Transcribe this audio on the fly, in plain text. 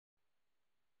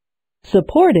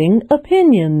Supporting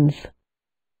opinions.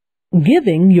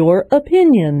 Giving your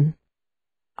opinion.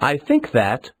 I think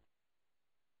that.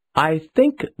 I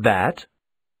think that.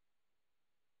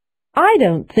 I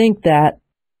don't think that.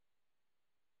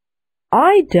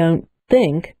 I don't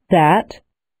think that.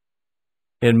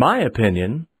 In my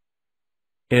opinion.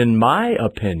 In my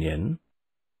opinion.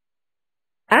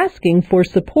 Asking for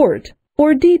support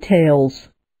or details.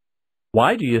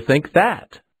 Why do you think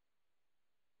that?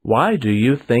 Why do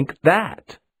you think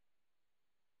that?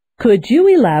 Could you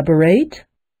elaborate?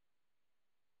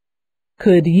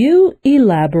 Could you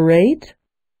elaborate?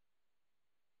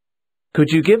 Could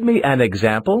you give me an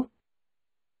example?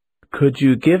 Could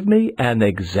you give me an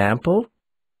example?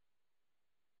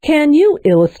 Can you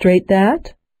illustrate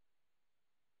that?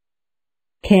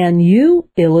 Can you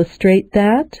illustrate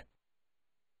that?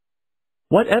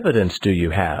 What evidence do you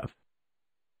have?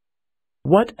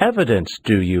 What evidence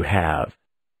do you have?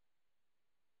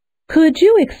 Could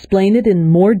you explain it in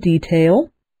more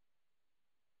detail?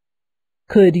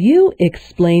 Could you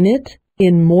explain it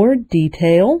in more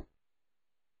detail?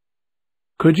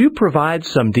 Could you provide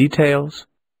some details?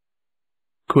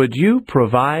 Could you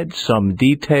provide some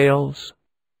details?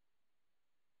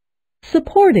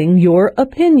 Supporting your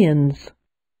opinions.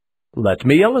 Let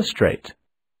me illustrate.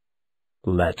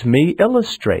 Let me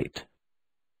illustrate.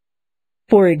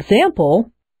 For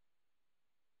example.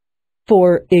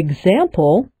 For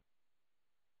example.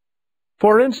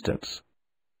 For instance.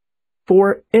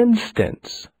 For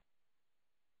instance.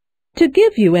 To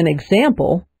give you an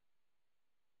example.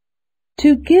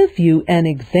 To give you an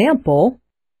example.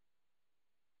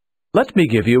 Let me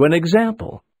give you an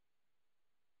example.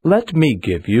 Let me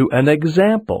give you an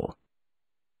example.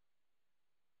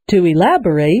 To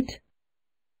elaborate.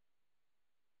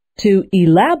 To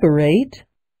elaborate.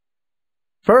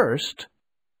 First.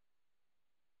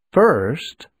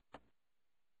 First.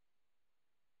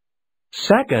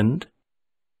 Second.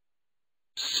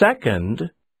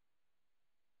 Second.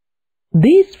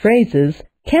 These phrases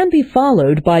can be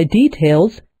followed by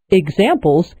details,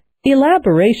 examples,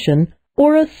 elaboration,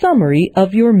 or a summary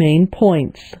of your main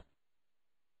points.